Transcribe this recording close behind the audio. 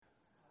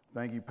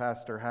Thank you,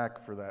 Pastor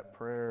Hack, for that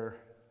prayer.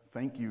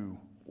 Thank you,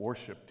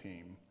 worship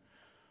team.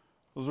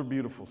 Those are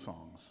beautiful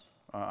songs.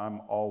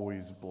 I'm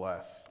always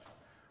blessed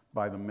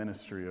by the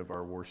ministry of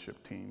our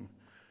worship team.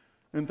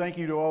 And thank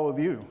you to all of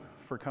you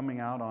for coming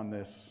out on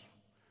this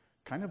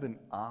kind of an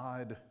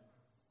odd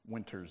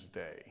winter's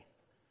day.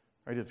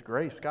 Right? It's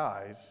gray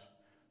skies,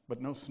 but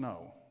no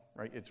snow.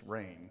 Right? It's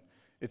rain.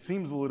 It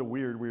seems a little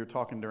weird. We were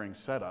talking during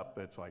setup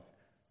that it's like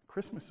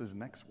Christmas is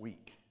next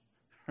week.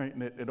 Right?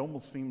 And it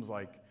almost seems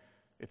like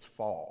it's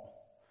fall.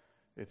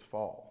 It's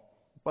fall.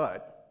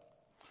 But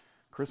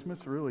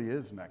Christmas really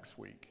is next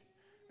week.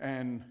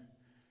 And,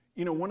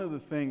 you know, one of the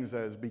things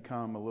that has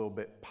become a little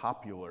bit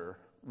popular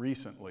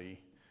recently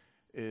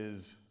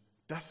is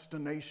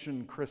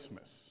Destination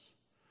Christmas.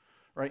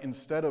 Right?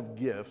 Instead of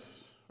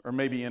gifts, or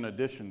maybe in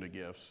addition to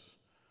gifts,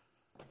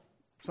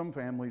 some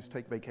families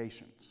take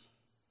vacations.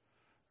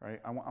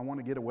 Right? I want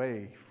to get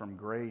away from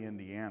Gray,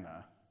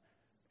 Indiana,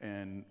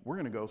 and we're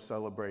going to go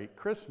celebrate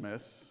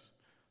Christmas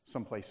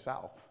someplace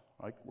south.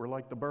 Like we're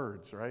like the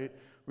birds, right?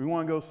 We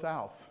want to go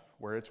south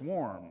where it's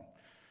warm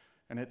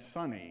and it's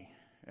sunny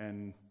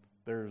and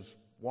there's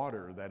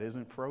water that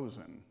isn't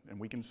frozen and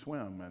we can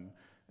swim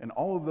and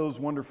all of those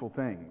wonderful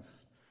things.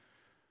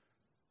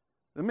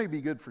 That may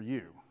be good for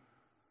you,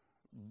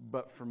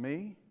 but for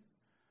me,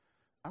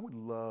 I would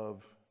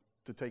love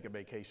to take a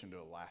vacation to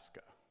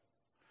Alaska.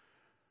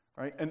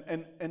 Right?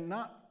 And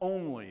not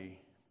only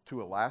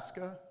to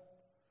Alaska,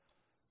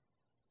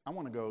 I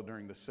want to go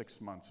during the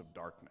 6 months of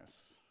darkness,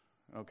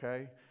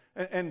 okay?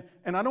 And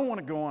I don't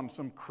want to go on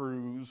some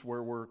cruise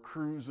where we're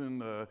cruising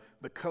the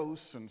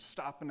coasts and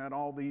stopping at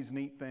all these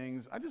neat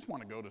things. I just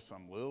want to go to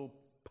some little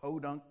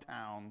podunk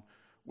town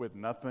with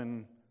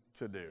nothing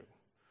to do,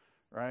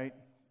 right?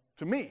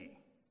 To me,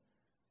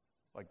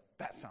 like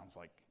that sounds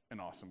like an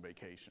awesome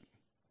vacation.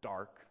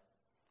 Dark,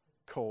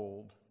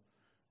 cold,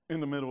 in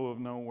the middle of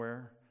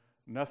nowhere,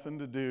 nothing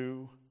to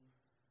do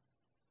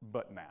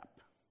but nap,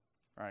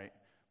 right?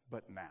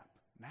 But nap.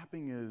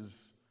 Napping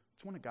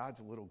it's one of God's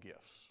little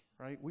gifts,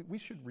 right? We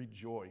should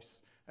rejoice.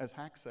 As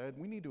Hack said,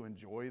 we need to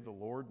enjoy the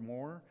Lord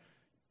more.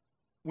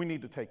 We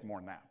need to take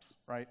more naps,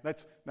 right?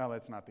 That's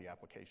not the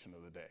application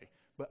of the day.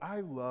 But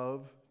I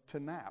love to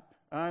nap.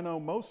 And I know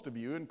most of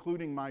you,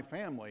 including my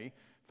family,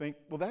 think,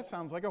 well, that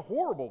sounds like a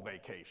horrible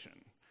vacation,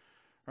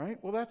 right?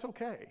 Well, that's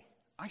okay.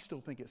 I still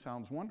think it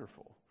sounds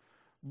wonderful.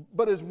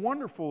 But as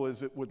wonderful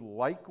as it would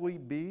likely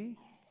be,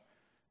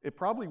 it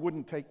probably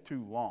wouldn't take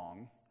too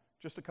long.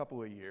 Just a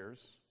couple of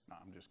years, no,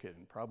 I'm just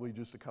kidding, probably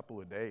just a couple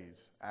of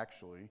days,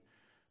 actually,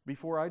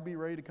 before I'd be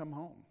ready to come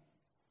home.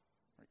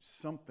 Right?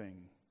 Something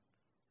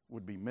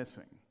would be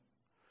missing.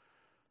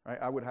 Right?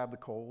 I would have the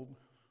cold,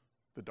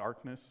 the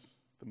darkness,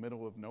 the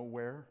middle of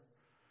nowhere,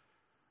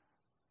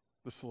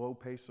 the slow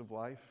pace of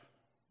life,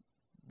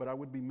 but I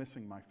would be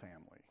missing my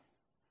family,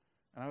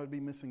 and I would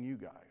be missing you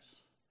guys.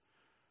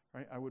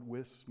 Right? I would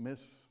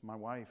miss my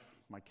wife,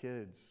 my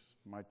kids,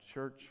 my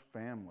church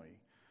family.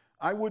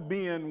 I would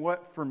be in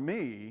what, for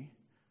me,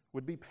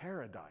 would be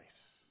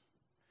paradise.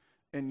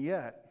 And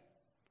yet,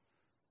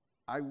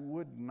 I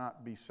would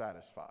not be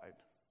satisfied.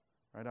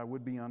 Right? I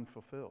would be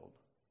unfulfilled.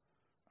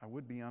 I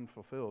would be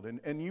unfulfilled.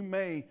 And you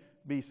may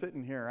be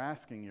sitting here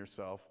asking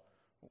yourself,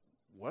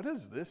 what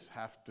does this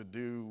have to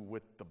do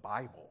with the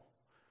Bible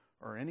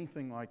or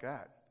anything like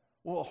that?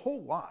 Well, a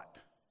whole lot.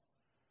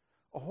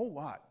 A whole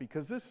lot.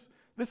 Because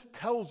this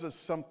tells us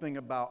something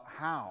about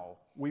how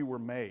we were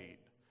made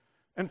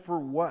and for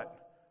what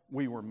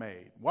we were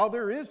made. While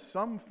there is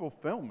some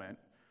fulfillment,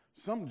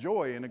 some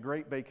joy in a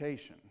great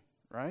vacation,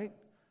 right?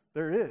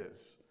 There is.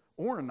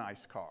 Or a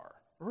nice car,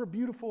 or a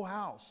beautiful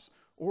house,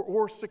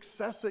 or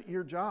success at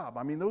your job.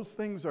 I mean, those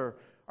things are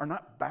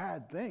not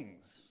bad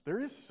things. There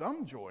is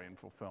some joy and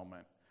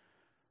fulfillment.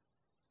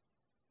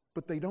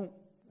 But they don't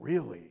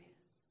really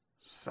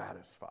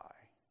satisfy.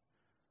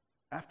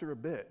 After a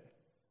bit,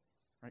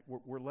 right,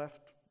 we're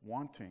left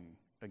wanting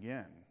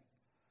again.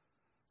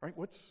 Right?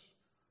 What's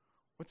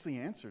the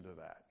answer to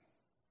that?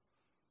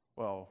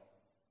 Well,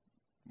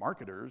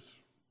 marketers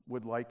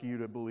would like you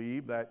to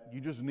believe that you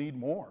just need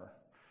more,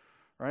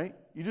 right?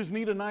 You just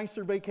need a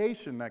nicer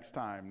vacation next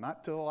time,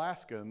 not to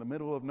Alaska in the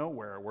middle of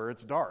nowhere where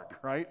it's dark,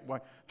 right?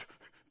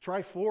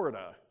 Try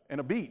Florida and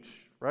a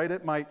beach, right?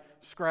 It might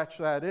scratch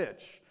that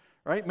itch,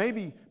 right?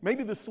 Maybe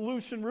the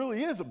solution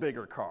really is a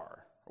bigger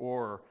car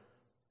or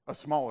a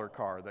smaller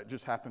car that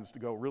just happens to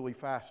go really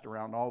fast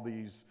around all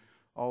these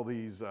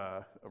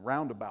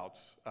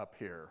roundabouts up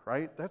here,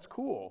 right? That's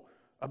cool.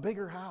 A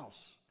bigger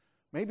house.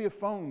 Maybe a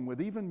phone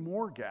with even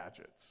more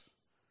gadgets,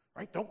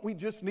 right? Don't we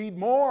just need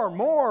more?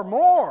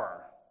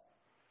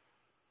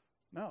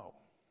 No.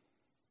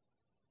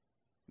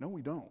 No,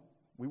 we don't.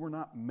 We were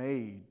not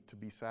made to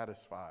be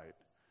satisfied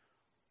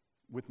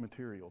with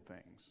material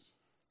things,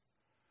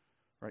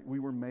 right? We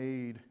were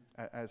made,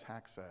 as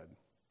Hack said,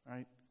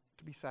 right,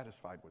 to be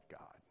satisfied with God.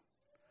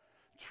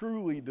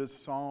 Truly does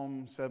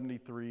Psalm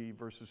 73,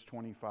 verses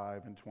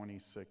 25 and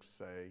 26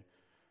 say,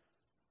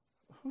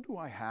 who do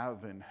I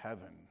have in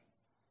heaven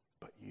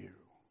but you?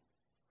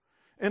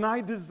 And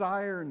I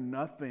desire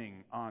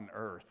nothing on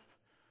earth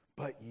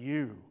but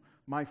you.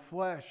 My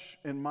flesh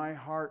and my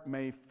heart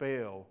may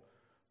fail,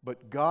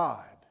 but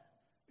God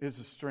is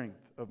the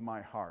strength of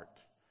my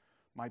heart,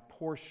 my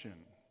portion,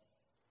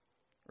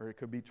 or it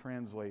could be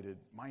translated,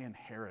 my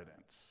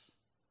inheritance,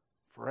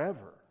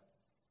 forever,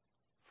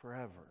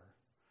 forever.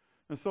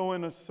 And so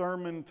in a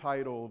sermon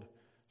titled,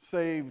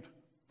 Saved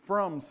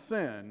from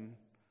Sin,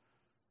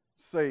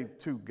 Saved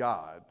to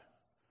God,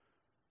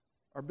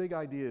 our big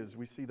idea is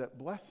we see that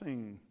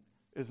blessing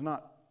is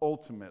not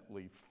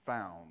ultimately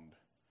found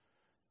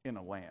in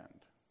a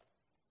land,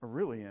 or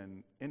really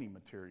in any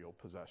material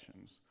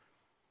possessions.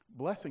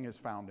 Blessing is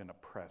found in a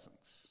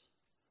presence,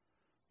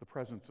 the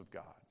presence of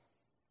God.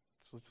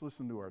 So let's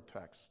listen to our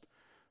text.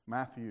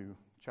 Matthew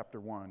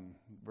chapter 1,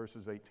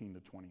 verses 18 to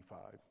 25.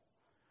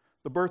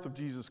 The birth of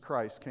Jesus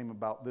Christ came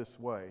about this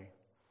way.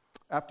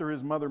 After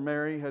his mother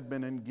Mary had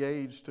been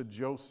engaged to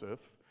Joseph,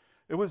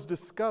 it was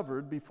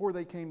discovered before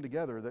they came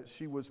together that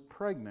she was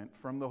pregnant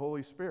from the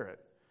Holy Spirit.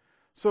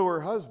 So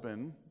her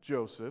husband,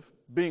 Joseph,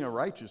 being a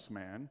righteous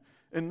man,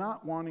 and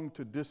not wanting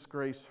to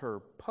disgrace her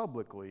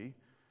publicly,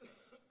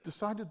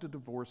 decided to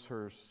divorce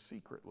her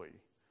secretly.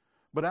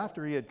 But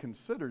after he had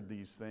considered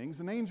these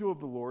things, an angel of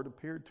the Lord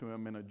appeared to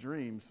him in a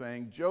dream,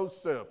 saying,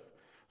 Joseph,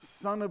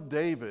 son of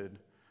David,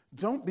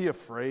 don't be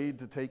afraid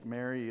to take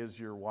Mary as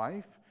your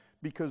wife,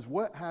 because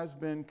what has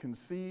been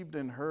conceived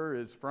in her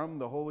is from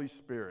the Holy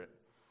Spirit.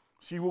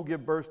 She will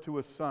give birth to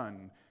a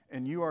son,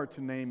 and you are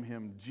to name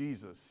him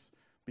Jesus,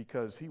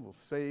 because he will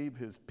save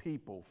his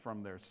people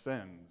from their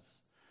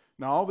sins.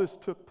 Now all this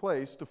took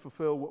place to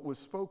fulfill what was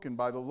spoken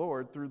by the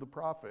Lord through the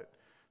prophet.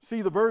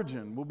 See, the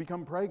virgin will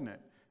become pregnant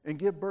and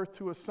give birth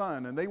to a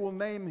son, and they will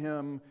name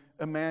him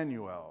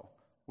Emmanuel,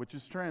 which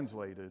is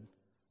translated,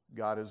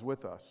 God is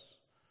with us.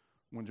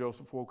 When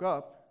Joseph woke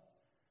up,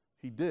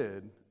 he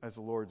did as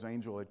the Lord's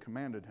angel had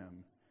commanded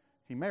him.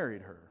 He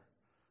married her,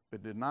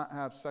 but did not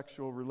have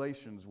sexual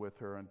relations with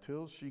her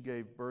until she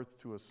gave birth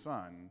to a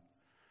son,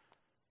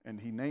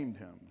 and he named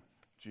him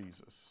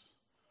Jesus.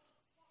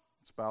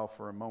 Let's bow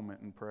for a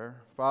moment in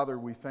prayer. Father,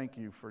 we thank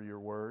you for your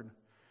word.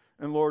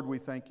 And Lord, we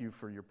thank you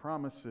for your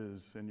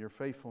promises and your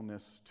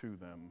faithfulness to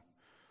them.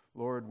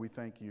 Lord, we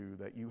thank you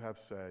that you have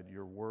said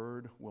your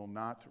word will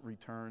not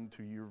return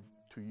to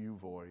you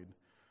void.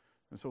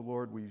 And so,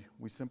 Lord,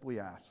 we simply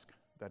ask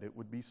that it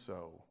would be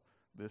so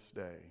this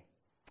day.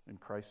 In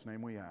Christ's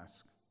name we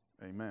ask.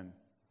 Amen.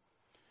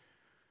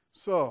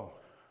 So,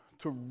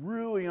 to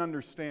really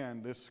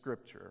understand this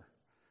scripture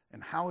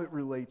and how it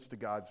relates to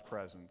God's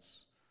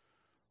presence,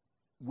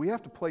 we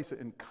have to place it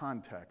in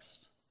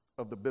context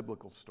of the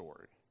biblical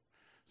story.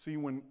 See,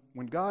 when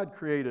God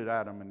created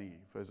Adam and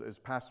Eve, as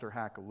Pastor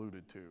Hack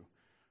alluded to,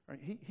 right,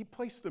 he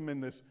placed them in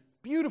this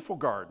beautiful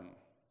garden,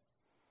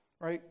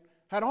 right?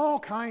 Had all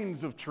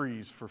kinds of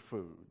trees for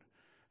food,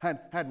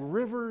 had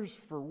rivers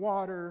for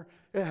water,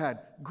 it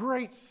had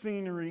great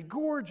scenery,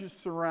 gorgeous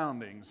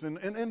surroundings. And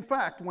in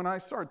fact, when I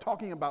started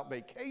talking about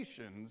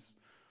vacations,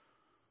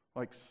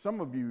 like some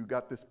of you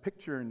got this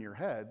picture in your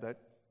head that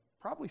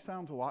probably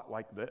sounds a lot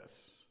like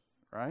this,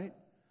 right?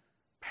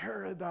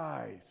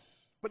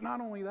 Paradise. But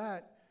not only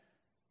that,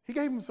 he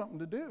gave them something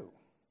to do,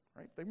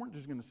 right? They weren't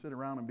just going to sit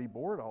around and be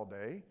bored all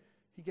day.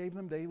 He gave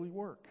them daily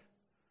work,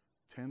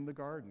 tend the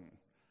garden.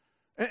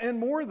 And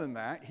more than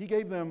that, he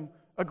gave them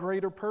a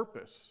greater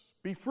purpose.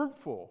 Be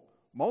fruitful,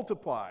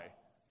 multiply,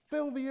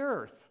 fill the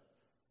earth,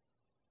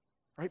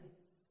 right?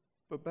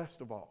 But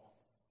best of all,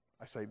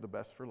 I saved the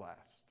best for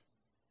last,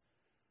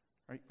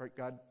 right?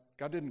 God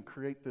didn't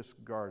create this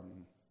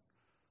garden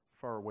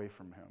far away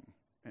from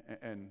him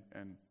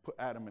and put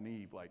Adam and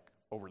Eve like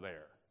over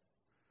there,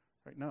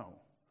 right? No.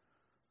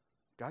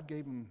 God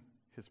gave them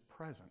his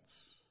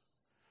presence.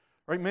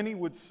 Right? Many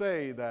would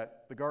say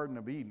that the Garden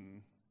of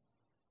Eden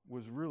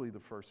was really the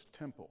first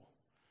temple.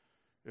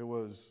 It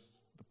was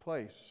the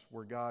place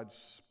where God's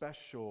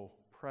special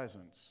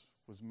presence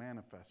was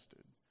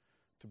manifested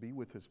to be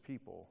with his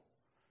people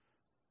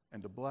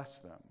and to bless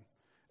them.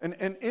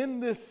 And in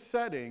this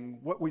setting,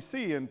 what we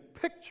see in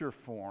picture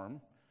form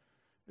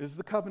is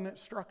the covenant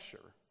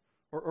structure,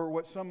 or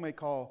what some may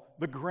call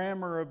the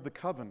grammar of the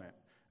covenant.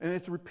 And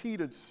it's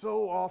repeated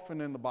so often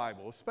in the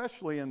Bible,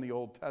 especially in the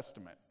Old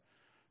Testament.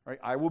 Right?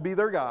 I will be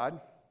their God,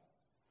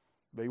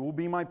 they will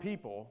be my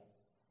people,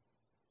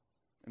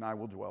 and I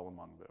will dwell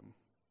among them.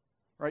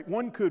 Right?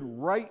 One could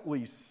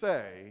rightly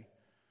say,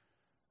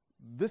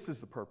 this is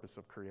the purpose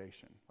of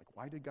creation. Like,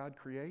 why did God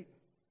create?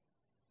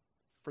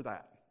 For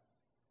that.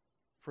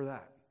 For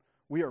that.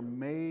 We are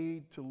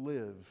made to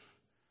live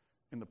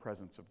in the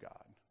presence of God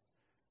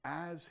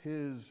as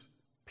his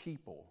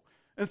people.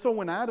 And so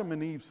when Adam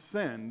and Eve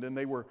sinned and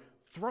they were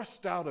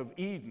thrust out of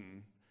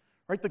Eden,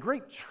 right, the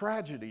great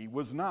tragedy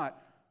was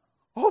not,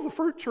 oh, the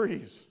fruit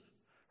trees,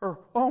 or,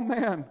 oh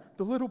man,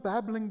 the little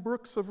babbling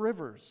brooks of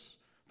rivers,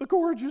 the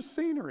gorgeous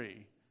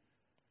scenery.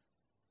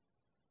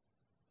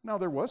 Now,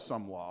 there was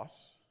some loss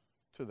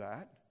to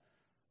that,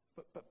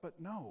 but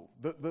no.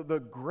 The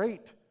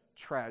great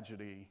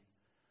tragedy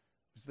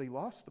is they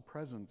lost the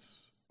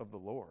presence of the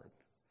Lord.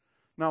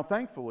 Now,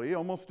 thankfully,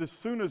 almost as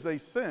soon as they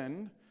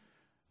sinned,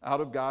 out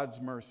of God's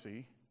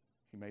mercy,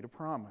 he made a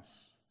promise.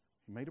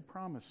 He made a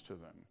promise to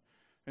them.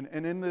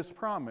 And in this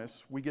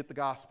promise, we get the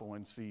gospel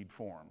in seed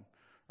form.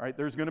 Right?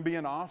 There's going to be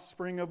an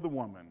offspring of the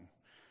woman.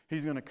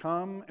 He's going to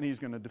come and he's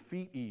going to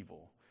defeat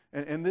evil.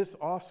 And this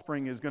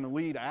offspring is going to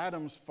lead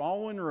Adam's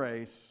fallen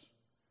race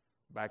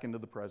back into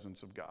the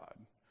presence of God.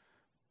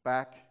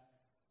 Back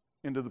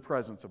into the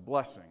presence of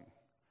blessing.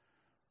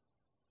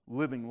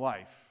 Living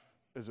life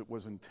as it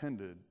was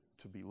intended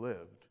to be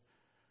lived.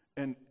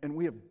 And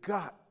we have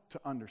got to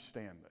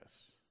understand this.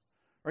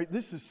 Right?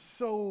 This is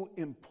so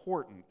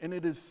important and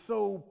it is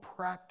so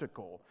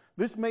practical.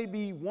 This may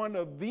be one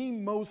of the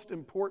most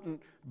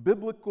important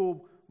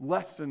biblical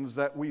lessons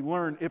that we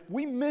learn. If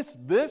we miss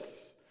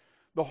this,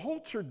 the whole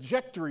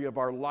trajectory of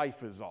our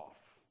life is off.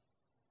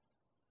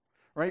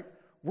 Right?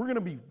 We're going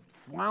to be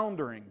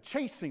floundering,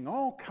 chasing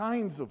all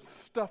kinds of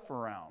stuff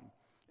around.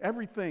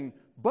 Everything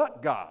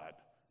but God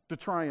to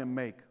try and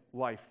make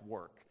life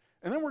work.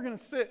 And then we're going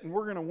to sit and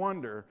we're going to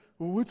wonder,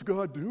 well, what's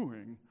God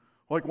doing?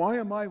 Like, why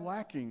am I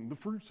lacking the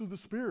fruits of the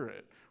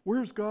Spirit?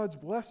 Where's God's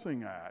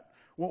blessing at?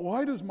 Well,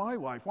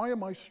 why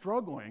am I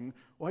struggling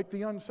like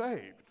the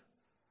unsaved?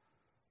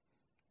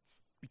 It's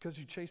because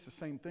you chase the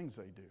same things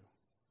they do.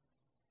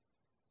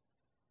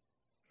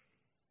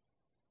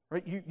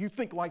 Right? You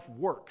think life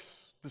works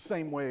the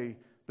same way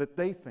that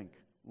they think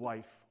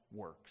life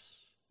works.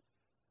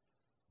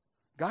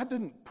 God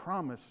didn't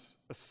promise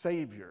a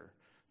Savior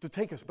to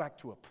take us back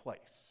to a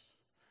place.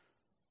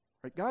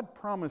 Right? God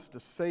promised a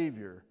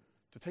Savior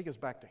to take us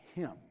back to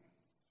Him.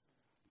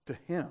 To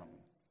Him.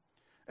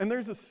 And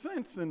there's a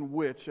sense in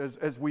which,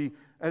 as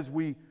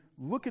we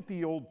look at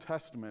the Old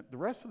Testament, the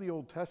rest of the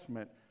Old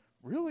Testament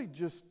really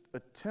just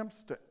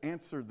attempts to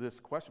answer this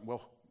question.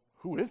 Well,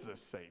 who is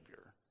this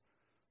Savior?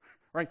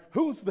 Right?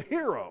 Who's the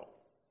hero?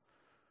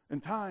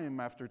 And time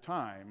after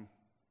time,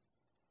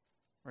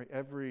 right,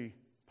 every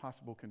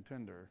possible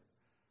contender,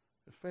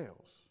 it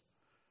fails.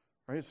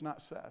 Right? It's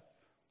not Seth.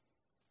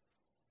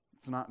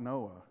 It's not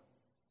Noah.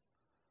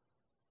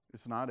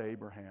 It's not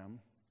Abraham.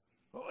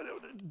 Oh,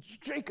 it's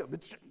Jacob.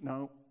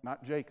 No,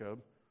 not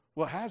Jacob.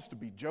 Well, it has to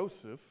be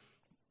Joseph.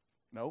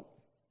 Nope.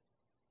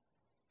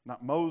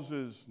 Not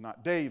Moses,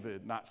 not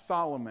David, not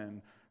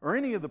Solomon, or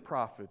any of the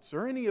prophets,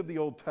 or any of the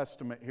Old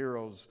Testament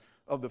heroes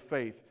of the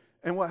faith.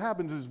 And what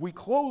happens is we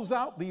close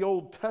out the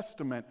Old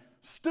Testament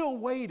still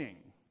waiting.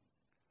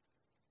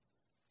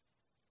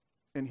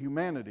 And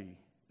humanity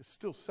is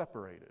still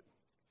separated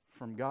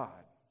from God.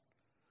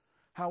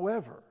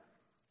 However,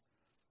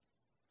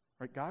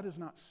 right, God is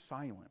not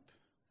silent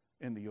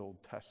in the Old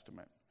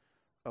Testament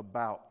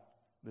about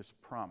this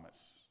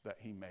promise that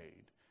He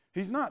made.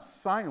 He's not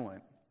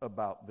silent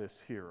about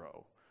this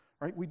hero.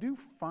 Right? We do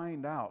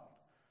find out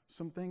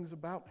some things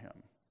about him.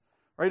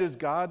 Right? As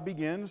God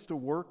begins to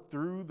work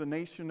through the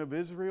nation of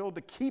Israel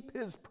to keep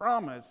His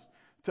promise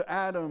to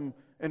Adam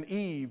and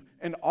Eve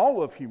and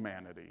all of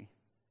humanity,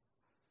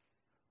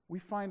 we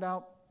find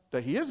out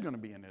that He is going to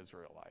be an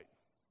Israelite.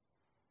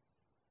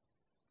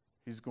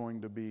 He's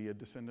going to be a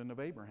descendant of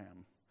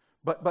Abraham.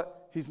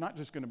 But He's not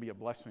just going to be a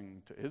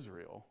blessing to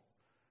Israel.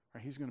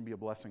 Right? He's going to be a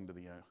blessing to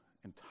the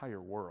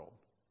entire world.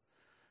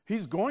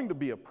 He's going to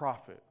be a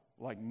prophet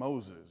like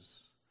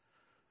Moses.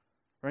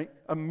 Right?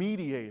 A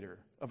mediator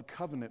of a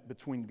covenant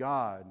between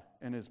God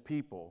and His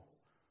people.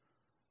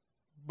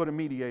 But a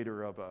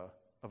mediator of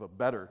a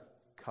better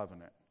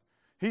covenant.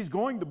 He's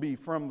going to be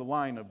from the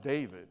line of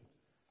David.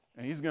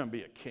 And He's going to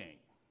be a king.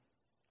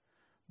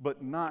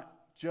 But not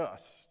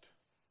just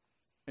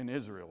an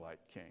Israelite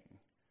king.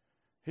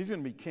 He's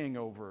going to be king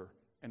over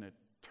an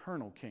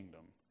eternal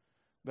kingdom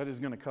that is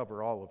going to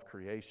cover all of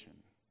creation.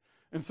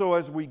 And so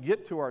as we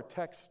get to our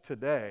text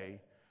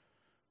today,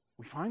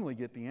 we finally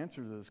get the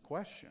answer to this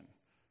question,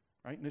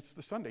 right? And it's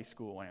the Sunday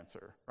school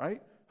answer,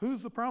 right?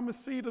 Who's the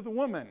promised seed of the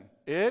woman?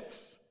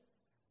 It's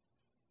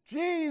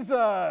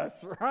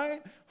Jesus,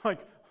 right?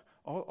 Like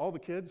all the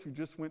kids who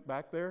just went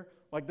back there,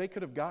 like they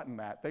could have gotten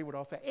that. They would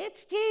all say,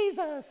 it's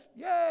Jesus.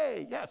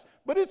 Yay, yes.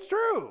 But it's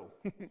true,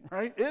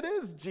 right? It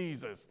is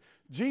Jesus.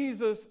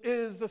 Jesus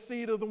is the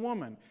seed of the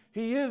woman.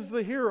 He is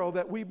the hero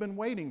that we've been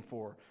waiting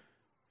for.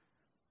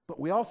 But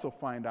we also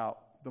find out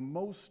the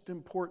most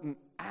important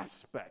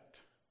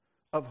aspect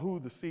of who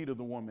the seed of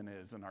the woman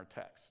is in our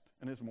text.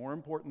 And it's more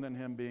important than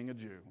Him being a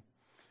Jew.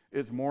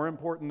 It's more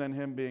important than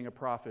Him being a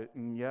prophet.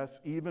 And yes,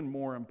 even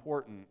more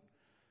important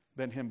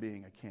than Him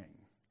being a king.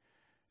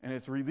 And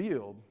it's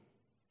revealed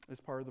as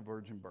part of the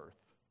virgin birth.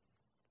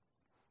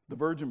 The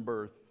virgin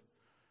birth,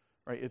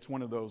 right, it's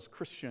one of those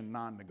Christian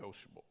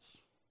non-negotiables.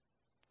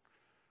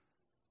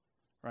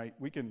 Right?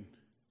 We can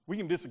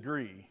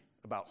disagree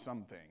about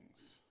some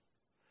things.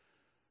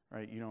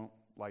 Right? You don't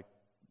like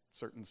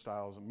certain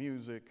styles of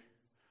music.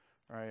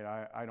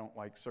 Right? I don't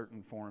like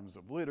certain forms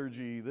of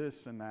liturgy,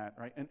 this and that,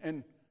 right?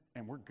 And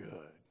we're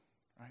good.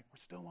 Right?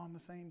 We're still on the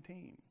same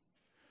team.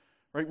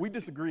 Right? We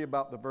disagree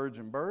about the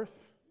virgin birth.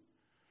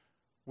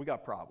 We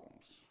got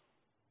problems.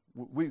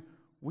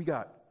 We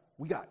got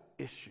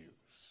issues.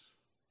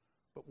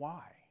 But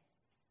why?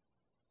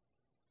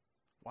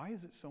 Why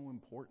is it so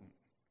important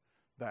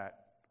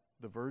that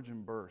the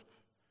virgin birth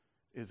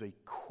is a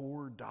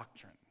core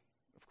doctrine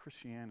of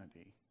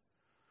Christianity?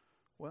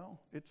 Well,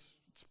 it's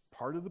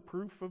part of the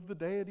proof of the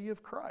deity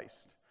of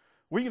Christ.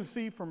 We can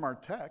see from our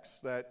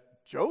text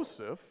that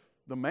Joseph,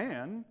 the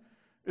man,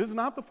 is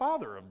not the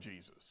father of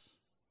Jesus.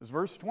 As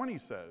verse 20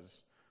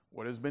 says,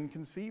 what has been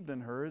conceived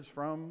in her is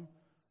from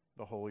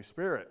the Holy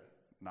Spirit,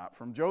 not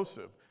from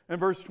Joseph. And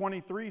verse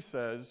 23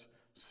 says,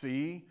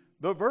 see,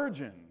 the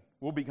virgin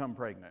will become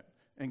pregnant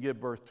and give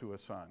birth to a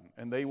son,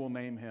 and they will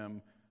name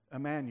him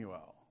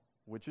Emmanuel,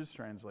 which is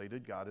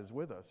translated, God is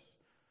with us.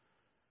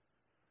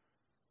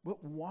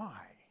 But why?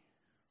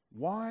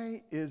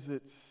 Why is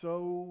it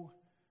so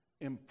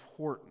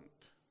important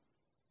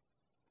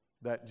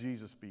that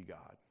Jesus be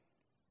God?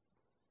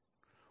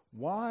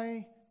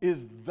 Why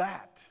is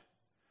that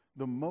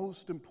the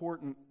most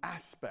important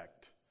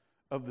aspect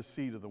of the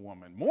seed of the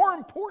woman? More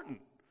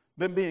important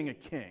than being a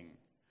king.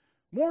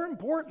 More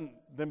important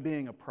than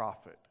being a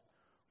prophet.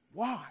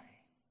 Why?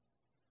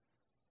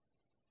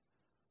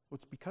 Well,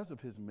 it's because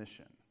of his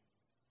mission.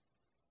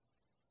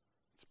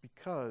 It's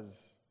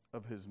because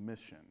of his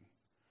mission.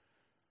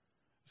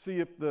 See,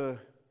 if the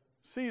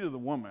seed of the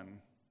woman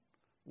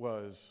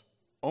was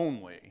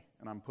only,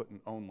 and I'm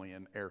putting only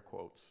in air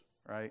quotes,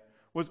 right,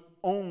 was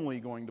only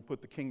going to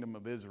put the kingdom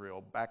of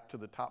Israel back to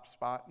the top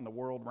spot in the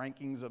world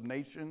rankings of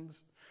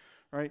nations,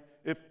 right?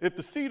 If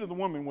the seed of the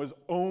woman was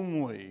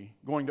only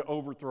going to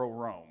overthrow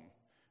Rome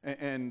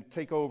and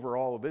take over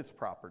all of its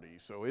property,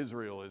 so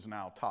Israel is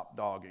now top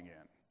dog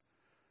again,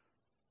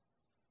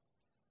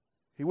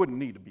 he wouldn't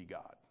need to be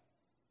God.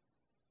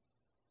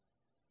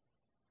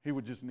 He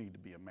would just need to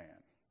be a man.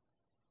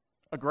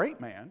 A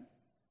great man.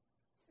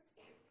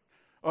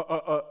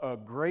 A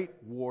great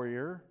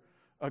warrior.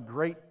 A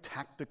great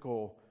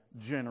tactical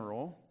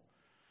general.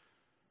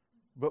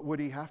 But would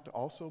he have to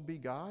also be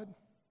God?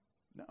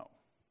 No.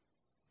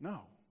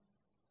 No.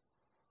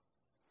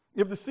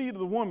 If the seed of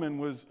the woman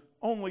was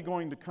only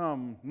going to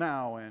come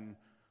now and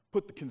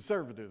put the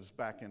conservatives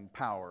back in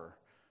power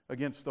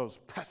against those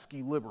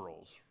pesky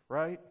liberals,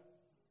 right?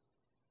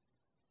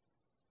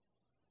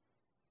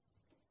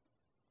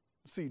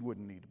 The seed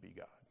wouldn't need to be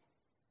God.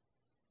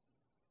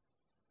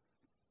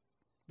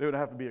 They would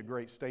have to be a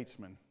great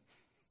statesman,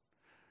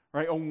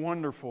 right? A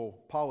wonderful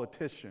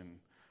politician,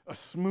 a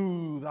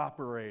smooth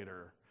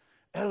operator,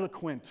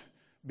 eloquent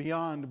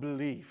beyond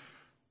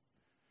belief.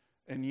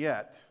 And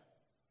yet,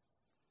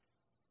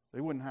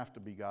 they wouldn't have to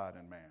be God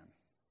and man.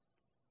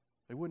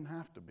 They wouldn't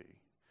have to be.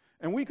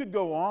 And we could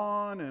go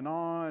on,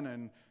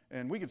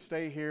 and we could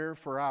stay here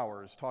for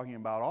hours talking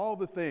about all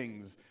the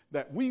things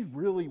that we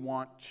really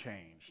want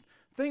changed.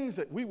 Things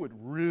that we would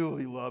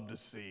really love to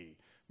see.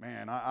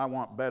 Man, I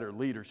want better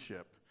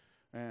leadership.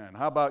 And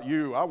how about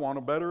you? I want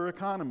a better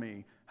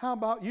economy. How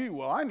about you?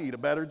 Well, I need a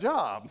better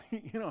job.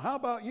 How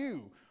about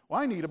you? Well,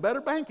 I need a better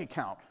bank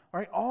account. All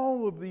right,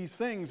 all of these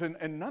things,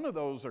 and none of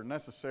those are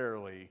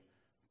necessarily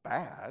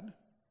bad.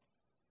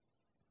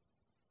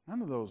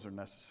 None of those are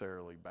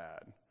necessarily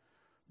bad.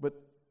 But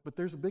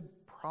there's a big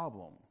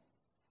problem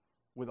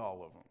with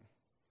all of them.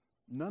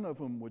 None of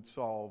them would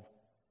solve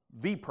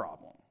the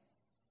problem.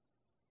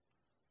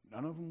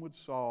 None of them would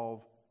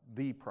solve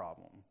the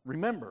problem.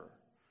 Remember,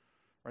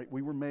 right,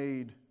 we were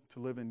made to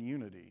live in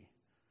unity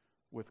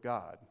with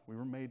God. We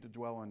were made to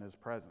dwell in his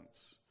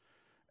presence.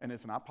 And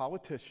it's not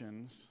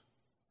politicians,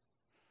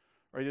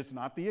 right? It's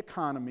not the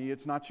economy.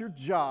 It's not your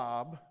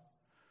job,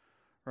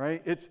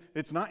 right?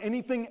 It's not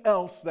anything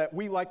else that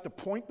we like to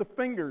point the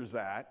fingers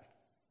at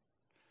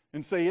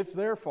and say it's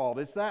their fault,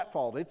 it's that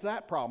problem,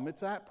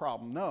 it's that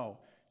problem. No,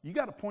 you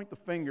got to point the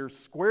finger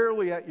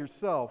squarely at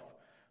yourself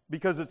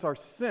because it's our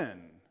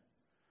sin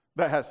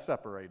that has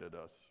separated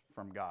us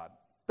from God.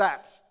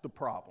 That's the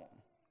problem.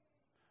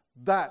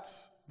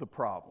 That's the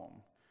problem.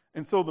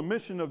 And so the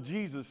mission of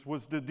Jesus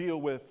was to deal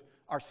with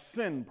our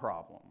sin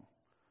problem.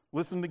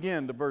 Listen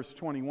again to verse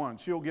 21.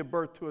 She'll give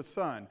birth to a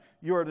son.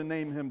 You are to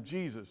name him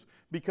Jesus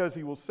because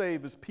he will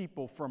save his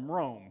people from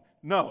Rome.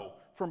 No.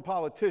 From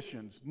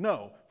politicians.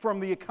 No. From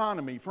the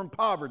economy. From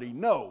poverty.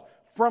 No.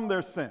 From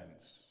their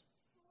sins.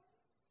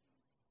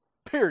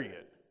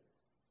 Period.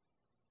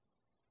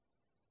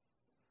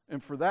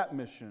 And for that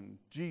mission,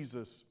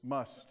 Jesus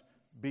must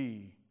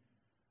be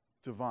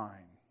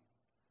divine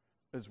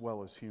as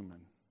well as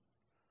human.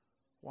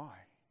 Why?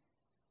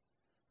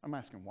 I'm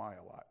asking why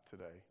a lot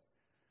today.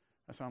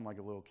 I sound like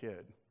a little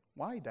kid.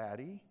 Why,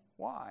 Daddy?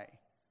 Why?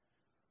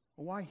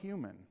 Well, why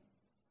human?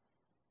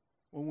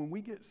 Well, when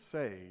we get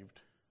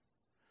saved,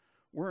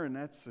 we're in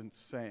essence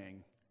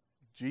saying,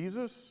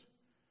 Jesus,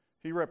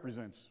 he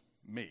represents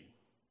me.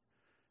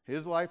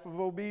 His life of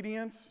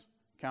obedience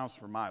counts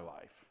for my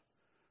life.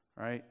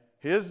 Right?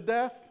 His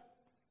death,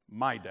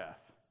 my death.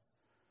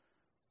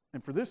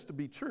 And for this to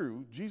be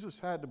true, Jesus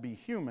had to be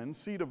human,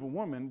 seed of a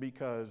woman,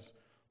 because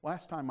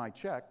last time I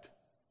checked,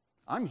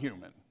 I'm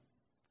human.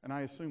 And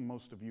I assume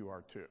most of you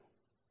are too.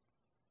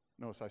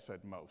 Notice I said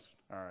most.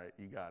 All right,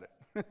 you got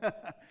it.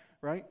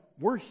 Right?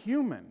 We're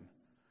human.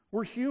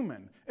 We're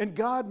human. And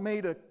God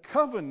made a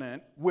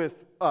covenant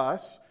with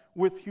us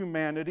with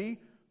humanity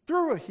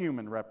through a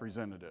human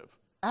representative,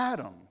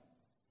 Adam.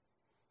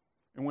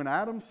 And when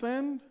Adam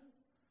sinned,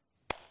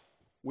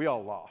 we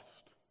all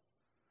lost.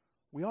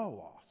 We all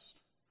lost.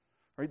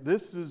 Right?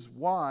 This is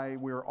why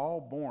we're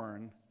all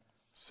born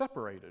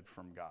separated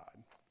from God.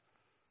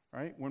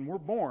 Right? When we're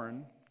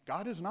born,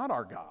 God is not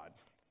our God.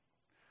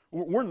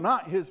 We're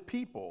not His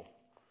people.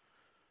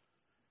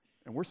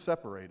 And we're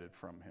separated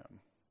from Him.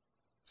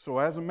 So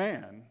as a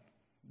man,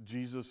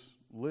 Jesus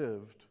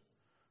lived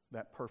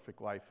that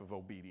perfect life of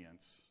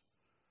obedience,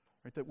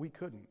 right, that we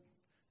couldn't.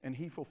 And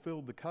He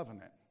fulfilled the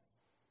covenant.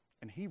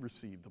 And He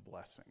received the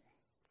blessing.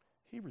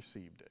 He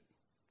received it.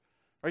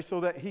 Right,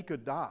 so that He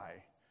could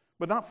die.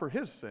 But not for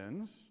His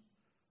sins,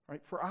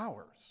 right, for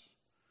ours.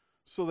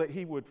 So that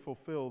He would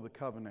fulfill the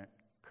covenant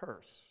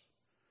curse.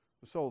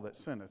 The soul that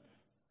sinneth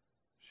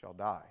shall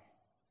die.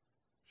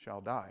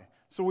 Shall die.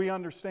 So we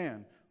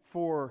understand,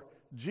 for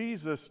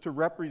Jesus to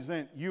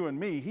represent you and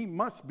me, He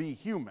must be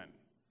human.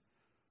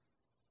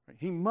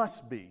 He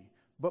must be.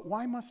 But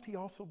why must He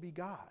also be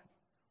God?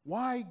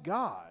 Why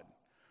God?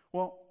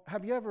 Well,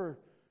 have you ever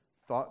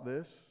thought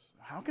this?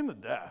 How can the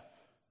death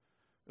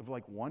of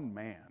like one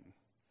man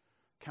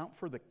count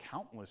for the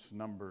countless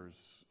numbers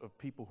of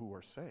people who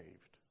are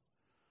saved?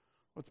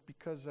 Well, it's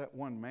because that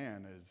one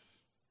man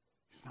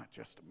he's not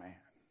just a man.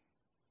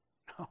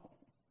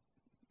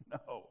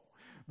 No.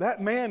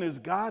 That man is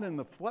God in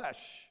the flesh.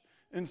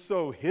 And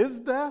so His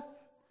death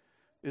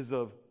is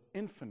of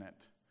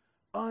infinite,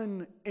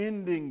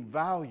 unending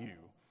value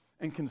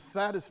and can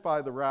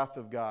satisfy the wrath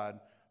of God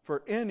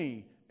for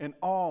any and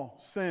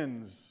all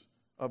sins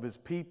of His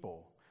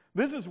people.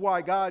 This is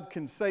why God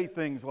can say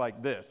things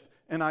like this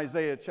in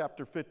Isaiah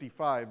chapter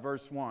 55,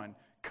 verse 1.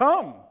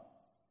 Come,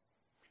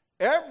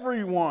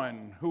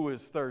 everyone who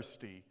is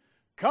thirsty,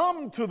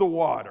 come to the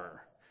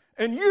water.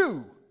 And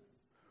you,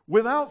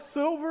 without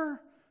silver,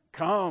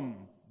 come,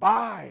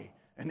 buy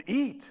and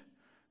eat.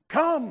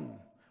 Come,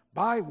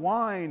 buy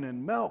wine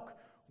and milk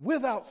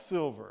without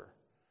silver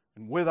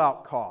and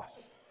without cost.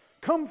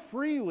 Come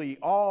freely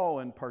all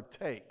and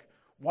partake.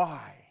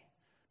 Why?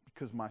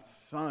 Because my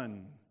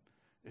Son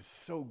is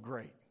so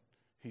great.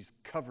 He's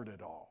covered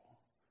it all.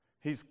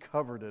 He's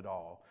covered it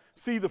all.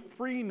 See, the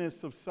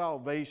freeness of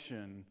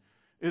salvation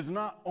is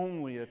not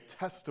only a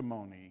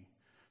testimony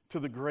to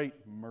the great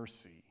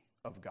mercy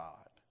of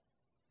God.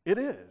 It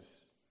is.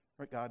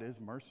 Right? God is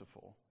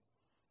merciful.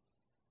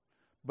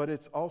 But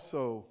it's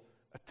also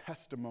a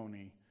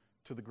testimony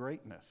to the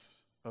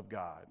greatness of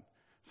God.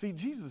 See,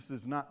 Jesus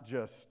is not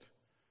just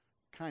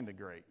kind of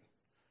great,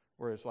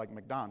 where it's like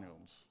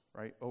McDonald's,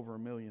 right? Over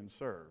 1 million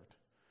served,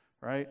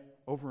 right?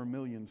 Over 1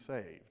 million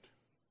saved.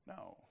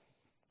 No.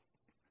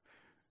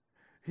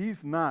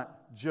 He's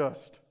not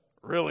just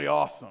really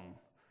awesome,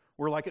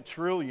 where like 1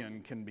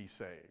 trillion can be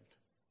saved.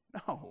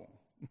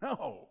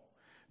 No.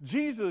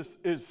 Jesus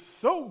is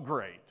so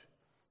great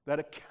that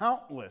a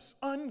countless,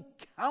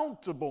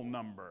 uncountable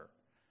number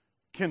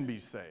can be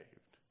saved.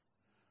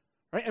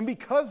 Right? And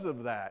because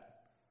of that,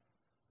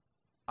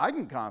 I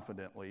can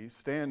confidently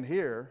stand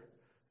here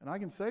and I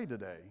can say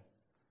today,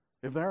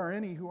 if there are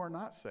any who are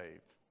not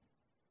saved,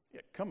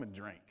 come and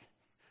drink.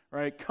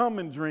 Right? Come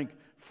and drink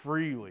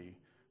freely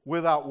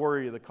without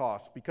worry of the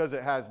cost, because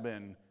it has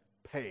been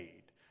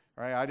paid.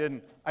 Right? I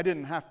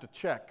didn't have to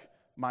check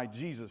my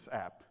Jesus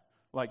app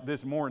like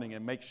this morning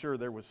and make sure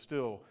there was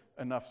still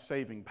enough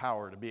saving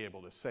power to be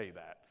able to say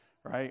that,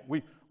 right?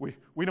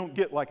 We don't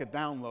get like a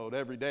download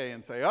every day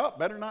and say, oh,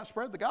 better not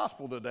spread the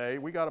gospel today.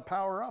 We got to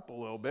power up a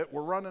little bit.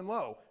 We're running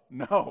low.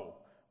 No,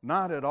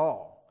 not at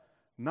all.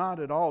 Not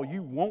at all.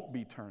 You won't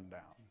be turned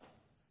down.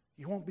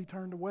 You won't be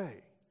turned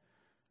away,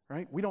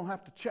 right? We don't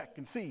have to check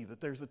and see that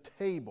there's a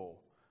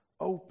table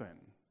open.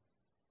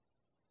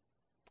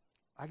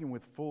 I can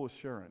with full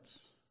assurance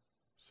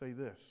say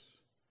this.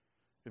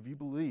 If you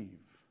believe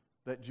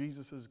that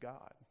Jesus is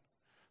God,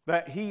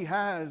 that He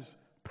has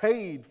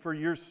paid for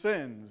your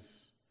sins,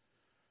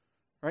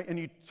 right? And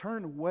you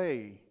turn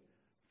away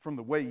from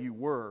the way you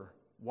were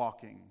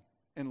walking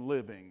and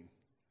living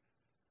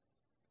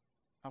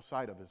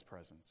outside of His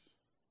presence.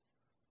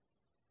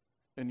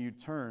 And you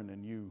turn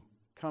and you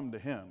come to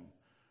Him,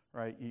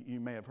 right? You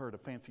may have heard a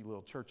fancy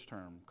little church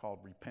term called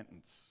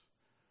repentance,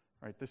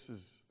 right? This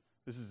is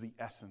the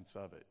essence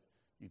of it.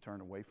 You turn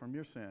away from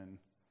your sin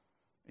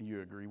and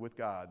you agree with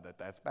God that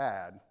that's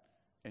bad,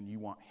 and you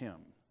want Him.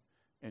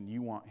 And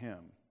you want Him.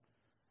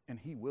 And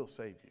He will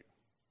save you.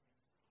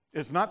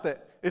 It's not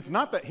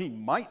that He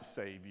might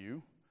save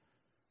you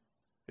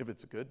if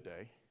it's a good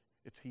day.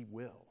 It's He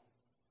will.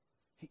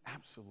 He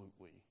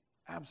absolutely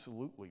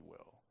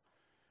will.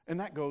 And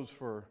that goes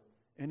for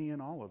any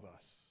and all of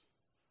us.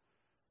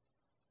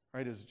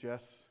 Right, as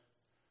Jess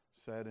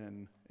said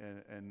in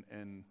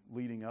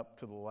leading up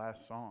to the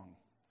last song,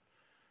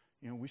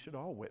 we should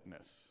all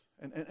witness.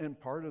 And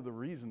part of the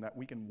reason that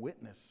we can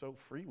witness so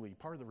freely,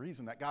 part of the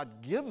reason that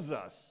God gives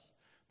us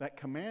that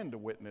command to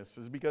witness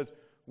is because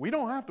we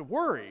don't have to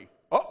worry.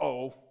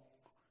 Uh-oh,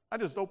 I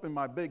just opened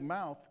my big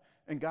mouth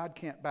and God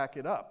can't back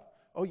it up.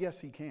 Oh, yes,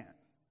 He can.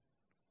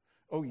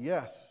 Oh,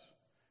 yes,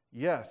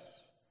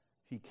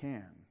 he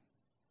can.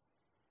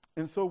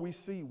 And so we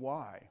see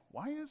why.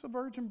 Why is a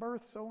virgin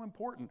birth so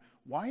important?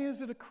 Why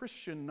is it a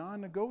Christian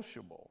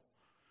non-negotiable?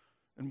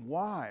 And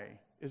why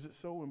is it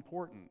so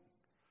important,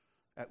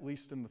 at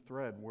least in the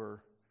thread we're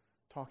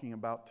talking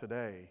about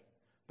today,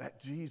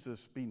 that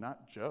Jesus be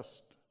not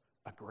just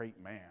a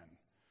great man,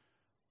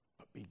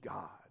 but be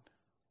God?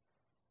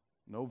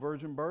 No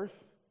virgin birth,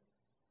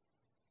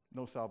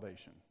 no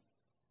salvation.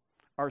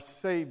 Our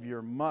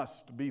Savior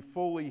must be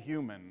fully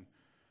human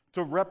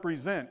to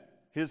represent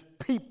his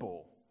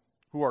people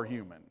who are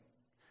human,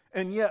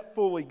 and yet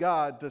fully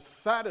God to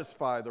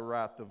satisfy the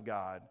wrath of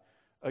God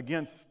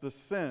against the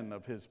sin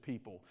of his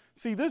people.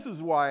 See, this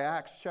is why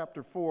Acts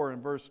chapter 4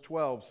 and verse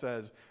 12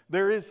 says,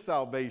 there is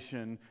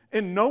salvation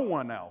in no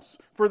one else,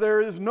 for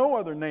there is no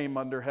other name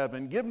under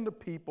heaven given to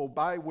people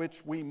by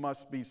which we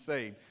must be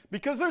saved.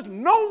 Because there's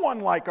no one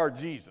like our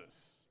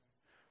Jesus.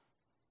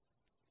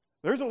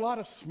 There's a lot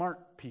of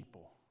smart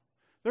people.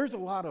 There's a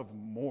lot of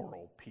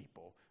moral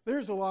people.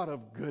 There's a lot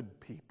of good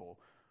people.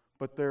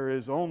 But there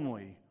is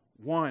only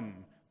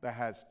one that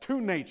has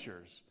two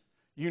natures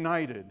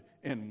united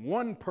in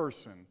one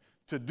person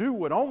to do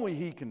what only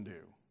he can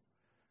do.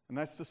 And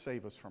that's to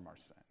save us from our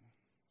sin.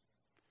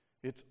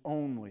 It's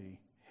only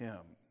him.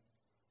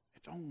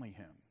 It's only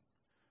him.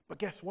 But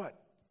guess what?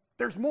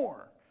 There's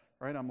more.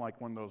 Right? I'm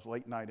like one of those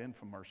late night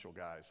infomercial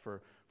guys.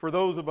 For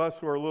those of us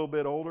who are a little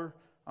bit older,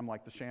 I'm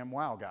like the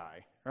ShamWow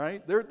guy.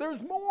 Right?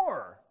 There's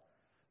more.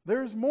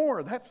 There's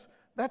more. That's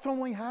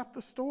only half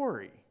the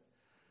story.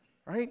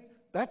 Right?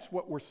 That's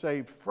what we're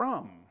saved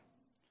from.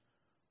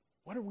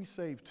 What are we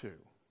saved to?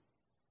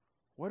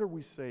 What are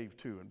we saved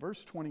to? And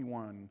verse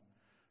 21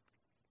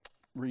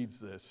 reads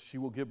this: she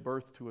will give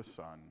birth to a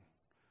son,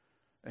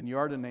 and you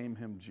are to name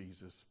him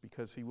Jesus,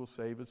 because he will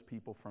save his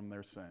people from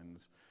their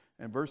sins.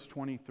 And verse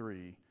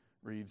 23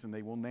 reads, and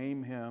they will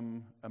name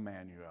him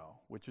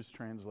Emmanuel, which is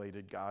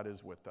translated, God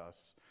is with us.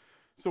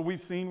 So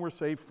we've seen we're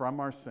saved from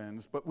our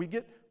sins, but we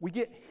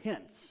get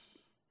hints,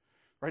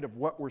 right, of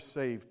what we're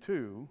saved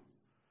to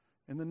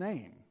in the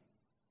name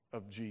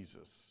of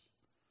Jesus,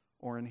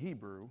 or in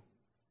Hebrew,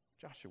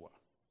 Joshua.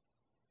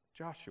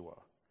 Joshua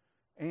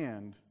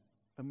and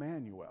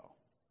Emmanuel.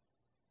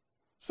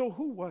 So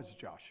who was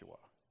Joshua?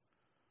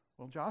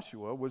 Well,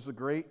 Joshua was a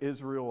great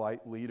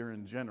Israelite leader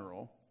in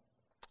general,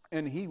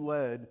 and he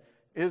led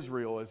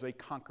Israel as they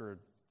conquered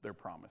their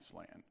promised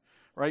land.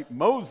 Right?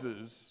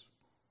 Moses,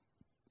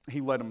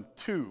 he led them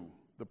to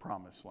the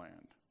promised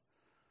land.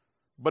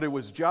 But it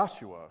was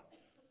Joshua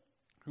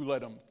who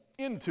led them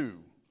into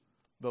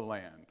the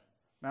land.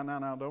 Now,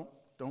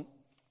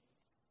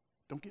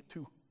 don't get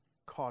too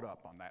caught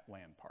up on that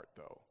land part,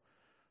 though.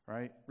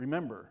 Right?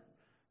 Remember,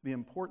 the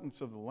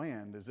importance of the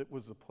land is it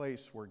was a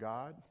place where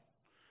God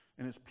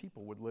and his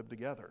people would live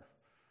together.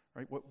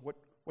 Right?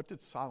 What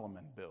did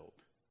Solomon build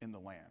in the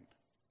land?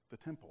 The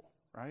temple,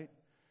 right?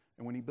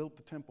 And when he built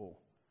the temple,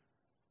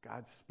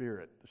 God's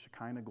Spirit, the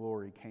Shekinah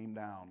glory, came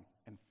down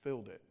and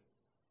filled it.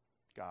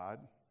 God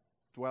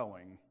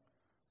dwelling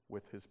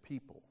with his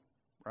people,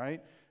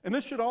 right? And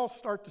this should all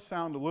start to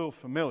sound a little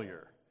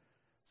familiar.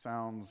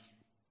 Sounds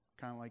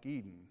kind of like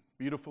Eden.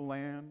 Beautiful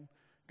land.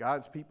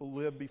 God's people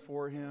live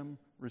before him,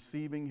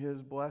 receiving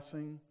his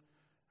blessing.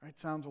 Right?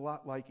 Sounds a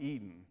lot like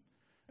Eden.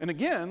 And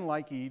again,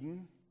 like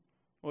Eden,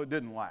 well, it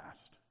didn't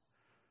last.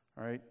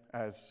 Right?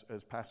 As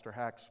Pastor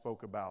Hack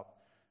spoke about,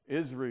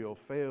 Israel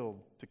failed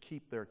to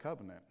keep their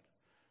covenant.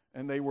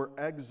 And they were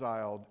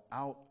exiled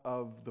out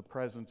of the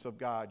presence of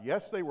God.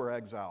 Yes, they were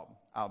exiled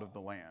out of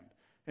the land.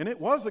 And it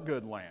was a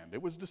good land.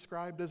 It was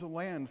described as a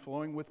land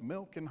flowing with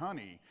milk and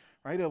honey.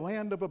 Right? A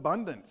land of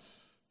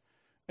abundance.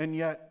 And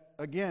yet,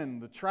 again,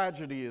 the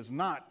tragedy is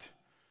not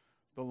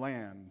the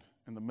land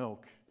and the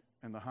milk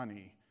and the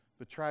honey.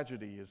 The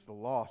tragedy is the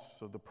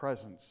loss of the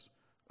presence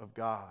of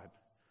God.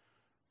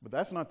 But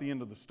that's not the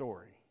end of the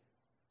story.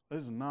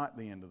 This is not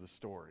the end of the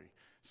story.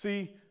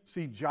 See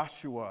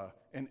Joshua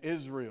and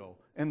Israel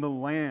and the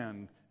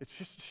land, it's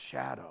just a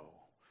shadow,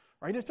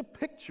 right? It's a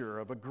picture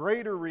of a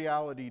greater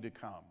reality to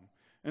come.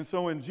 And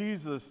so in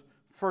Jesus'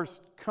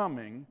 first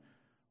coming,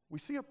 we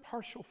see a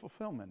partial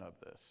fulfillment of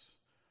this,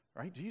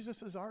 right?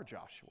 Jesus is our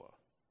Joshua,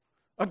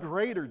 a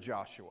greater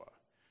Joshua.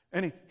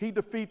 And he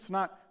defeats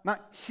not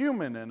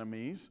human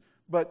enemies,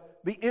 but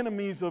the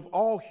enemies of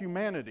all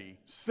humanity,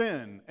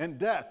 sin and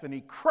death, and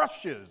he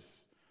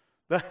crushes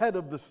the head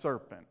of the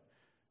serpent,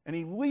 and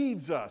he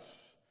leads us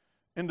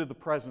into the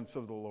presence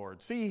of the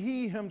Lord. See,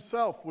 he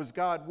himself was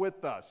God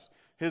with us,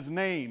 his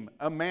name,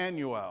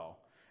 Emmanuel.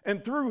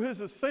 And through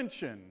his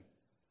ascension,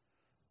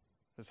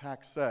 as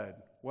Hack said,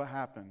 what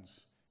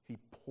happens? He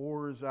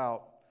pours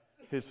out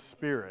his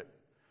Spirit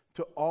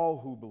to all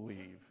who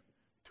believe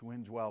to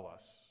indwell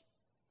us.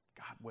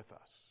 God with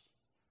us.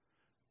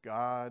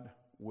 God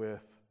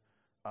with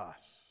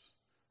us.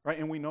 Right?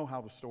 And we know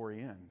how the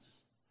story ends.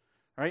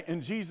 Right?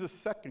 In Jesus'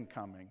 second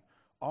coming,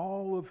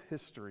 all of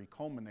history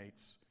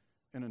culminates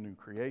in a new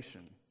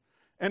creation.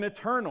 An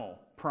eternal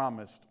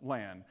promised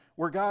land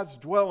where God's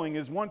dwelling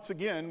is once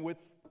again with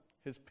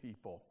his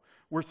people.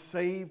 We're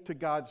saved to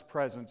God's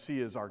presence. He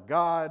is our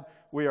God.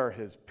 We are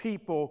His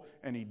people,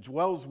 and He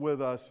dwells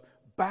with us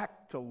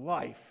back to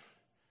life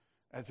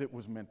as it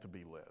was meant to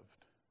be lived.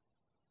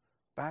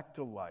 Back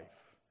to life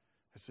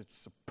as it's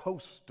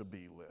supposed to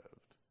be lived.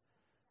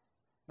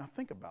 Now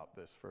think about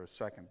this for a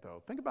second,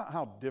 though. Think about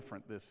how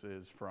different this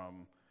is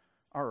from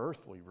our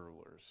earthly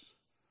rulers,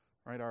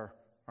 right? Our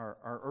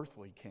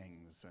earthly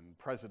kings and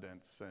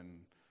presidents and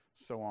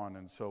so on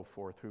and so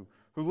forth, who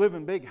live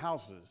in big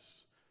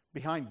houses,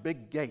 behind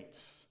big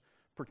gates,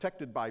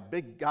 protected by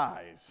big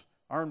guys,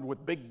 armed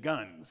with big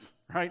guns,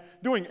 right?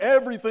 Doing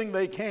everything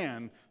they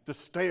can to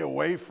stay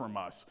away from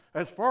us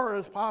as far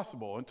as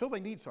possible until they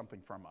need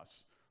something from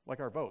us, like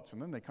our votes.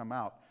 And then they come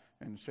out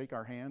and shake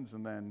our hands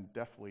and then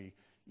deftly,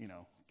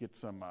 get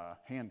some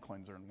hand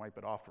cleanser and wipe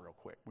it off real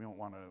quick. We don't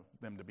want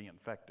them to be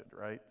infected,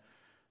 right?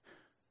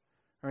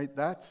 Right?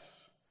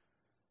 That's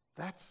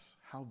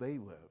how they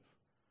live.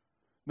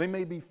 They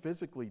may be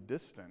physically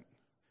distant,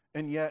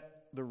 and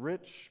yet the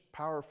rich,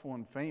 powerful,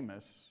 and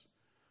famous,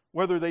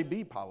 whether they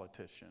be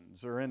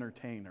politicians or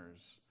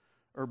entertainers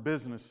or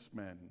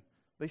businessmen,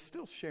 they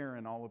still share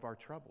in all of our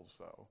troubles,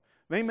 though.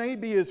 They may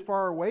be as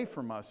far away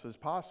from us as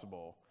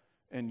possible,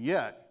 and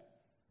yet,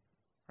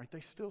 right, they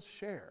still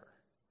share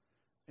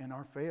in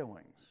our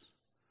failings,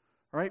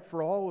 right?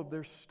 For all of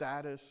their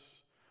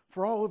status,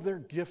 for all of their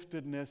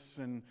giftedness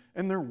and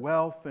their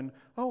wealth, and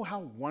oh, how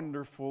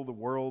wonderful the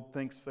world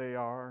thinks they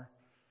are,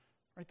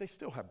 right? They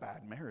still have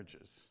bad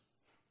marriages,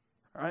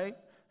 right?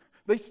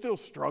 They still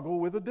struggle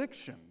with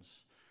addictions,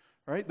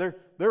 right?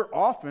 They're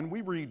often,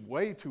 we read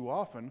way too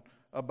often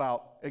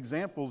about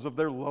examples of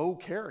their low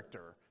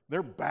character,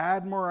 their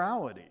bad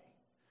morality.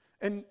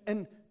 And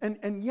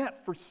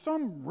yet, for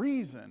some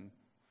reason,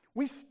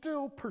 we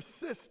still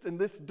persist in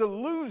this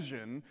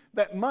delusion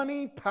that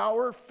money,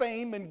 power,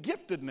 fame, and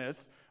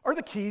giftedness are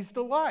the keys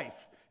to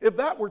life. If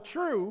that were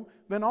true,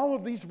 then all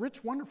of these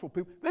rich, wonderful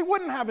people, they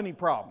wouldn't have any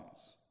problems.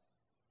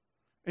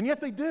 And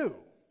yet they do.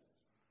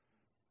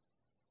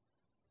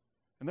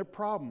 And their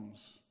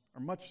problems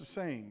are much the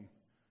same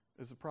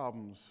as the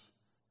problems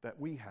that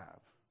we have.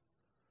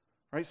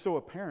 Right? So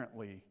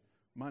apparently,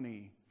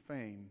 money,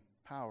 fame,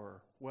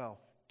 power, wealth,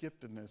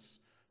 giftedness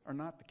are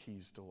not the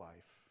keys to life.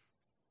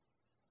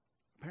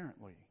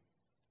 Apparently.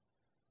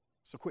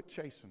 So quit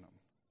chasing them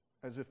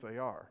as if they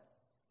are.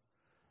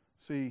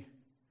 See,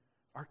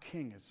 our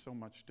King is so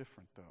much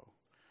different, though.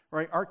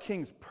 Right? Our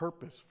King's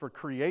purpose for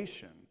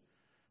creation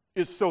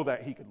is so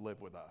that He could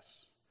live with us.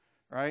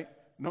 Right?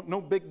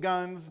 No big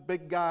guns,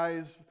 big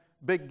guys,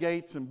 big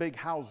gates, and big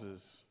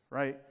houses.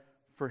 Right?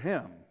 For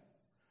Him.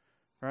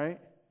 Right?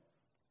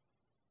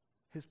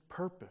 His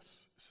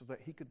purpose is so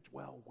that He could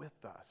dwell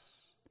with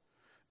us.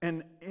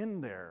 And in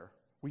there,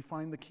 we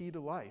find the key to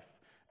life.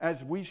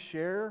 As we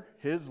share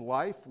His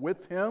life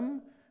with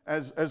Him,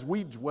 as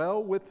we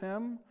dwell with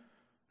Him,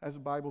 as the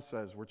Bible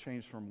says, we're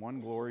changed from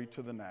one glory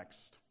to the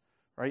next,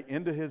 right?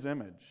 Into His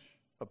image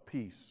of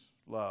peace,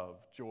 love,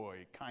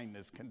 joy,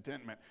 kindness,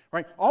 contentment,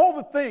 right? All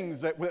the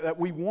things that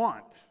we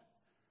want.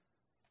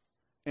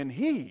 And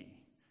He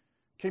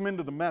came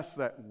into the mess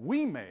that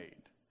we made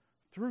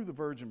through the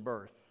virgin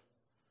birth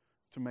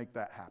to make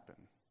that happen,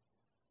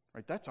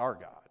 right? That's our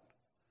God,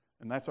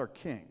 and that's our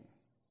King.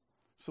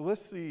 So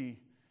let's see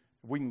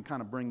if we can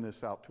kind of bring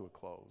this out to a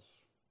close.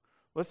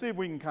 Let's see if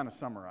we can kind of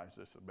summarize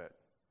this a bit.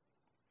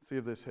 See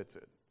if this hits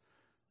it.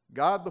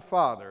 God the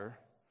Father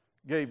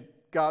gave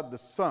God the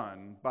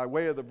Son by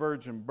way of the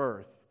virgin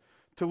birth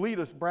to lead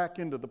us back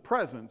into the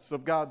presence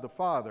of God the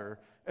Father,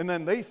 and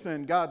then they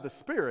send God the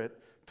Spirit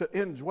to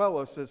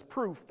indwell us as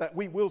proof that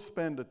we will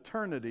spend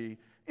eternity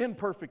in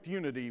perfect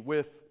unity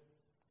with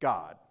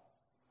God.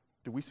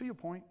 Do we see a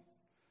point?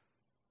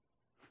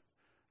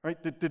 Right?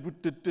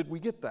 Did we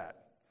get that?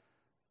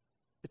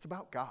 It's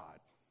about God.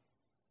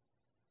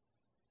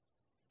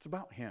 It's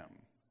about Him.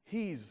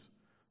 He's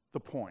the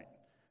point.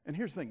 And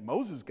here's the thing,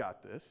 Moses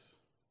got this.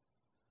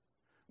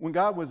 When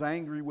God was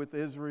angry with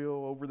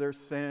Israel over their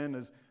sin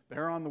as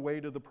they're on the way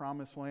to the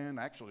promised land,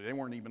 actually they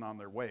weren't even on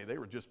their way, they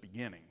were just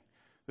beginning.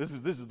 This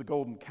is the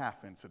golden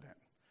calf incident.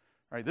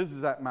 Right? This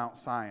is at Mount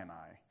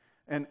Sinai.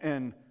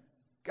 And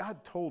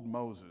God told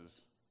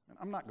Moses, and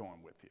I'm not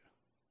going with you.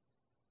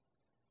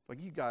 Like,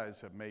 you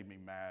guys have made me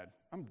mad.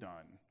 I'm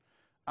done.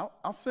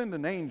 I'll send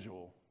an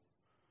angel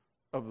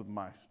of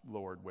my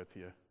Lord with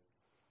you.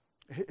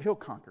 He'll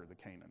conquer the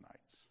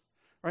Canaanites.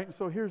 Right? And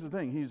so here's the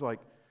thing. He's like,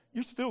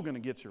 you're still going to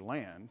get your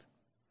land,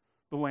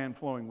 the land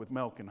flowing with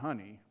milk and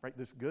honey, right?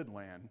 This good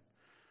land.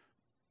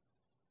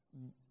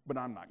 But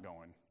I'm not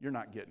going. You're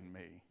not getting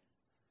me.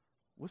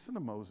 Listen to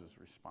Moses'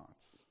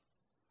 response.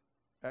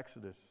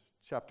 Exodus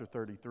chapter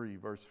 33,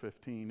 verse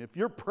 15. If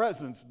your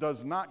presence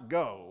does not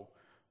go,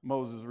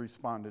 Moses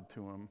responded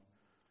to him,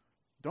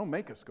 don't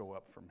make us go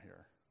up from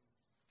here.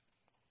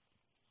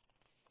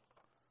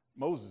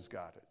 Moses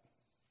got it.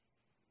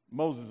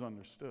 Moses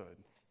understood.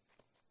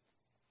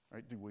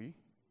 Right? Do we?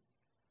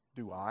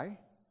 Do I?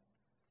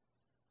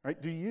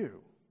 Right? Do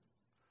you?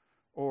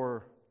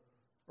 Or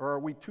are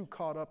we too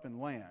caught up in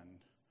land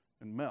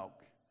and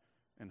milk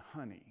and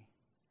honey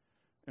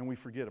and we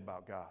forget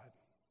about God?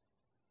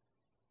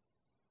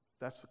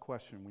 That's the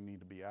question we need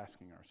to be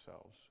asking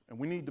ourselves. And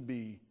we need to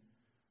be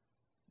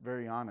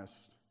very honest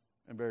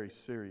and very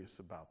serious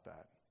about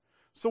that.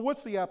 So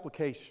what's the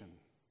application?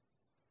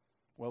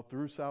 Well,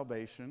 through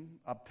salvation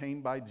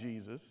obtained by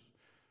Jesus,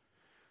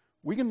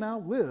 we can now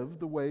live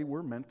the way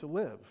we're meant to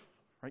live,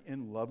 right?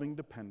 In loving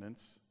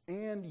dependence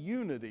and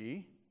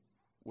unity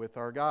with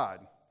our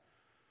God.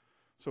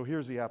 So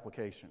here's the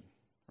application,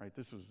 right?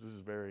 This is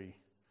very,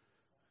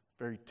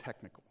 very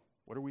technical.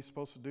 What are we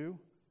supposed to do?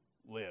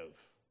 Live,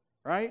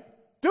 right?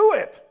 Do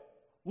it.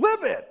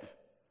 Live it,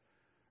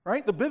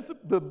 right?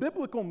 The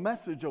biblical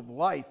message of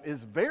life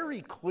is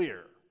very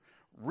clear.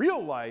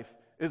 Real life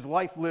is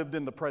life lived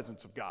in the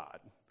presence of God,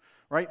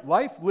 right?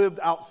 Life lived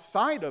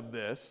outside of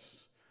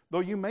this, though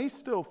you may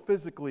still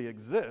physically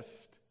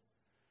exist,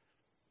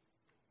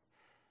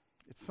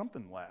 it's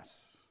something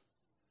less.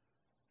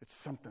 It's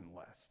something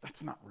less.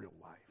 That's not real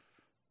life.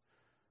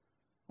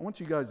 I want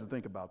you guys to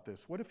think about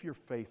this. What if your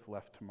faith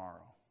left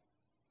tomorrow?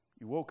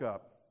 You woke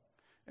up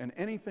and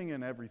anything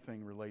and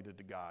everything related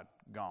to God,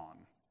 gone.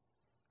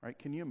 Right?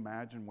 Can you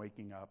imagine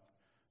waking up?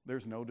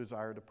 There's no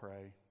desire to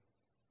pray.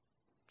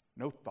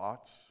 No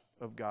thoughts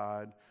of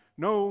God.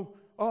 No,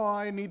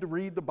 I need to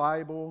read the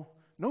Bible.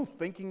 No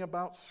thinking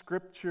about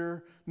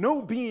Scripture.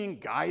 No being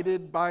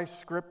guided by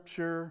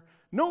Scripture.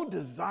 No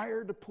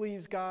desire to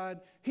please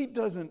God.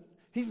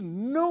 He's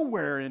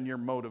nowhere in your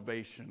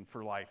motivation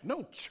for life.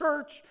 No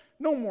church,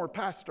 no more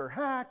Pastor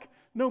Hack,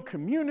 no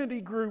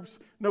community groups,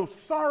 no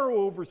sorrow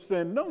over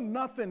sin, no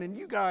nothing. And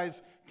you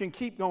guys can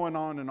keep going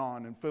on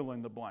and fill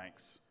in the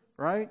blanks,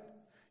 right?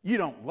 You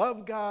don't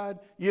love God.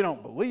 You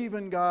don't believe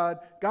in God.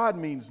 God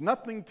means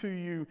nothing to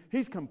you.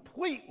 He's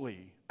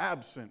completely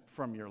absent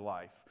from your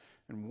life.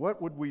 And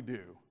what would we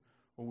do?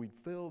 Well, we'd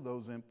fill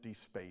those empty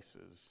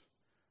spaces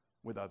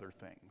with other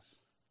things.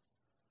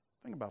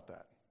 Think about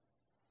that.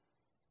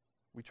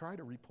 We try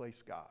to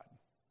replace God.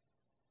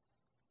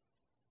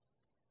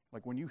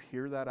 Like when you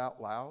hear that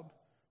out loud,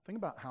 think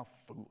about how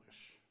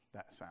foolish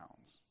that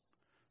sounds.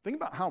 Think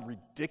about how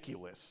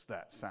ridiculous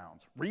that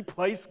sounds.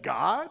 Replace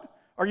God?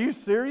 Are you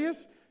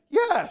serious?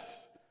 Yes.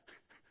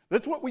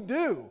 That's what we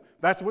do.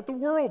 That's what the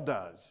world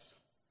does.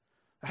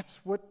 That's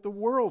what the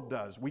world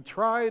does. We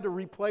try to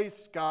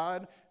replace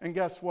God, and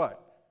guess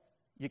what?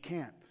 You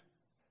can't.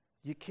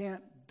 You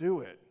can't do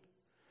it.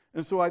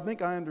 And so I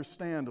think I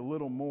understand a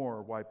little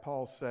more why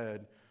Paul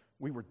said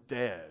we were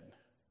dead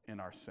in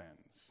our sins.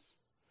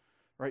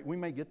 Right? We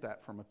may get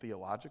that from a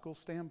theological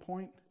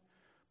standpoint,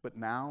 but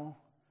now,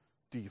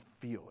 do you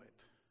feel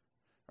it?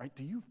 Right?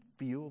 Do you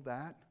feel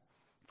that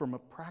from a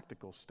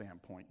practical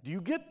standpoint? Do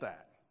you get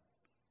that?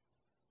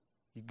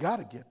 You got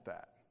to get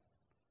that.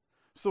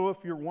 So if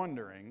you're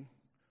wondering,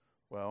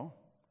 well,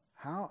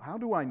 how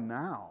do I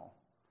now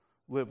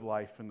live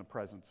life in the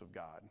presence of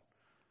God?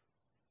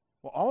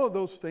 Well, all of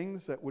those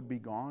things that would be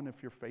gone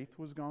if your faith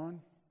was gone,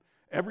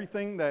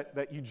 everything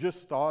that you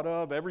just thought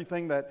of,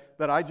 everything that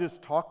I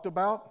just talked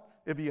about,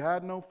 if you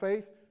had no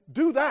faith,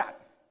 do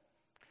that.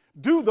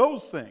 Do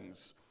those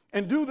things.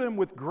 And do them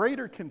with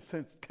greater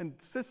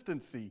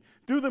consistency.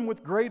 Do them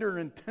with greater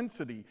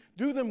intensity.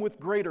 Do them with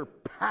greater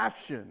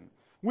passion,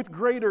 with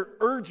greater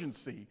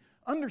urgency.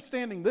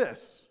 Understanding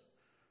this,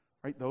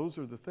 right? Those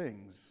are the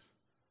things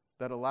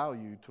that allow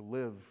you to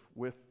live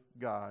with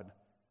God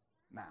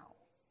now.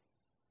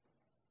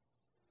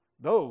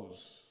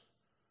 Those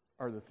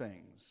are the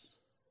things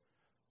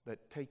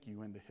that take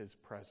you into His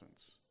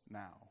presence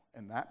now.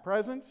 And that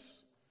presence,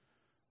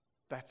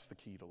 that's the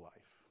key to life.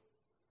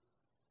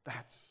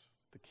 That's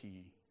the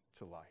key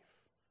to life.